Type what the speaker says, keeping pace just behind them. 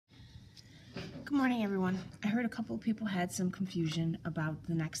Good morning, everyone. I heard a couple of people had some confusion about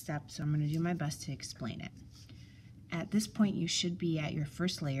the next step, so I'm going to do my best to explain it. At this point, you should be at your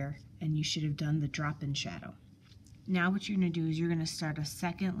first layer, and you should have done the drop-in shadow. Now what you're going to do is you're going to start a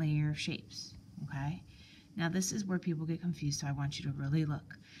second layer of shapes, okay? Now this is where people get confused, so I want you to really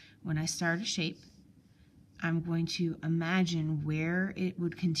look. When I start a shape, I'm going to imagine where it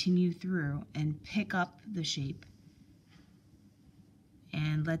would continue through and pick up the shape.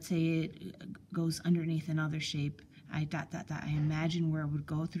 And let's say it goes underneath another shape. I imagine where it would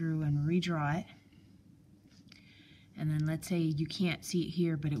go through and redraw it. And then let's say you can't see it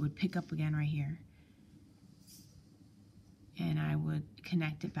here, but it would pick up again right here. And I would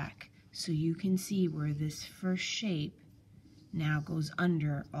connect it back. So you can see where this first shape now goes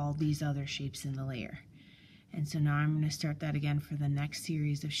under all these other shapes in the layer. And so now I'm going to start that again for the next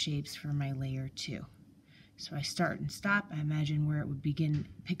series of shapes for my layer 2. So I start and stop. I imagine where it would begin,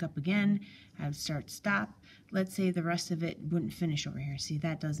 pick up again. I would start, stop. Let's say the rest of it wouldn't finish over here. See,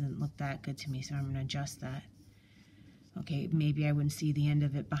 that doesn't look that good to me, so I'm going to adjust that. Okay, maybe I wouldn't see the end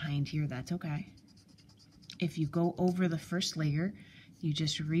of it behind here. That's okay. If you go over the first layer, you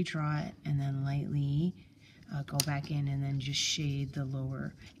just redraw it and then lightly go back in and then just shade the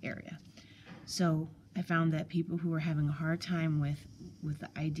lower area. So I found that people who are having a hard time with the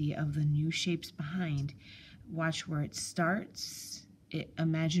idea of the new shapes behind, watch where it starts,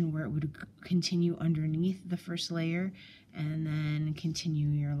 imagine where it would continue underneath the first layer, and then continue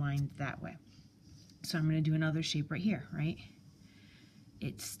your line that way. So I'm going to do another shape right here, right?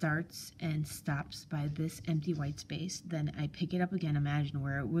 It starts and stops by this empty white space. Then I pick it up again, imagine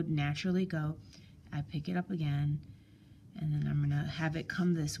where it would naturally go. I pick it up again, and then I'm going to have it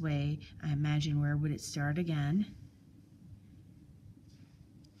come this way. I imagine where would it start again.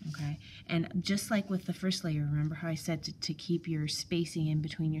 Okay, and just like with the first layer, remember how I said to keep your spacing in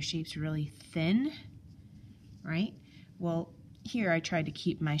between your shapes really thin, right? Well, here I tried to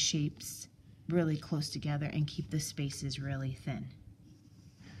keep my shapes really close together and keep the spaces really thin.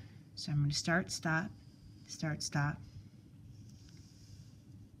 So I'm going to start, stop, start, stop.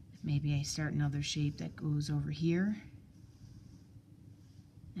 Maybe I start another shape that goes over here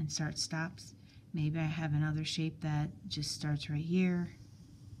and start, stops. Maybe I have another shape that just starts right here,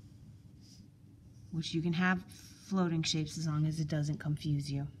 which you can have floating shapes as long as it doesn't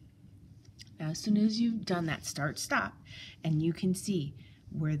confuse you. Now, as soon as you've done that start, stop, and you can see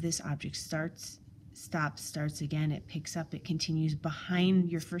where this object starts, stops, starts again, it picks up, it continues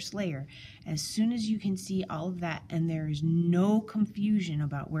behind your first layer. As soon as you can see all of that and there is no confusion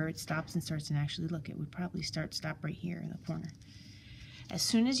about where it stops and starts, and actually look, it would probably start, stop right here in the corner. As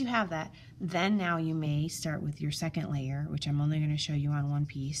soon as you have that, then now you may start with your second layer, which I'm only going to show you on one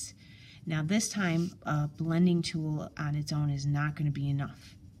piece. Now this time, a blending tool on its own is not going to be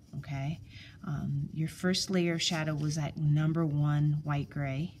enough, okay? Your first layer of shadow was at number 1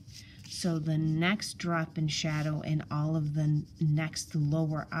 white-gray. So the next drop in shadow in all of the next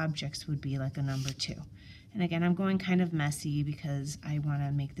lower objects would be like a number 2. And again, I'm going kind of messy because I want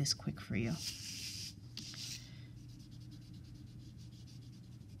to make this quick for you.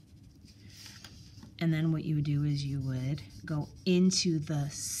 And then what you would do is you would go into the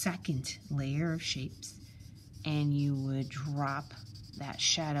second layer of shapes and you would drop that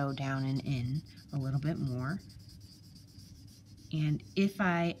shadow down and in a little bit more. And if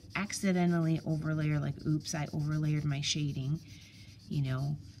I accidentally overlayer, like oops, I overlayered my shading, you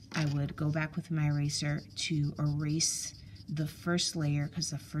know, I would go back with my eraser to erase the first layer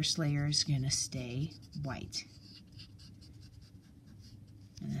because the first layer is going to stay white.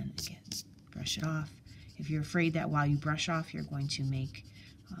 And then again, brush it off. If you're afraid that while you brush off you're going to make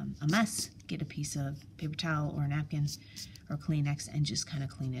a mess, get a piece of paper towel or napkin or Kleenex and just kind of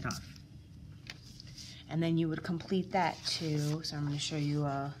clean it off. And then you would complete that too. So I'm going to show you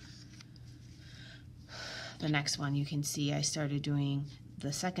the next one. You can see I started doing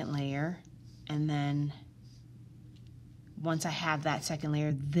the second layer, and then once I have that second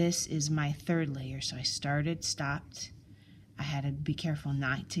layer, this is my third layer. So I started, stopped. I had to be careful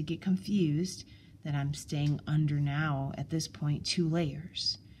not to get confused that I'm staying under now at this point 2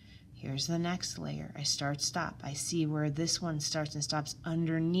 layers. Here's the next layer. I start, stop. I see where this one starts and stops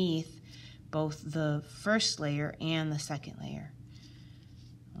underneath both the first layer and the second layer.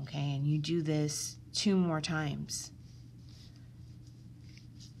 Okay, and you do this 2 more times.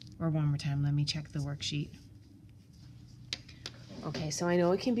 Or 1 more time. Let me check the worksheet. Okay, so I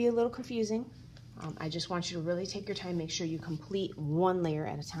know it can be a little confusing. I just want you to really take your time, make sure you complete 1 layer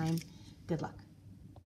at a time. Good luck.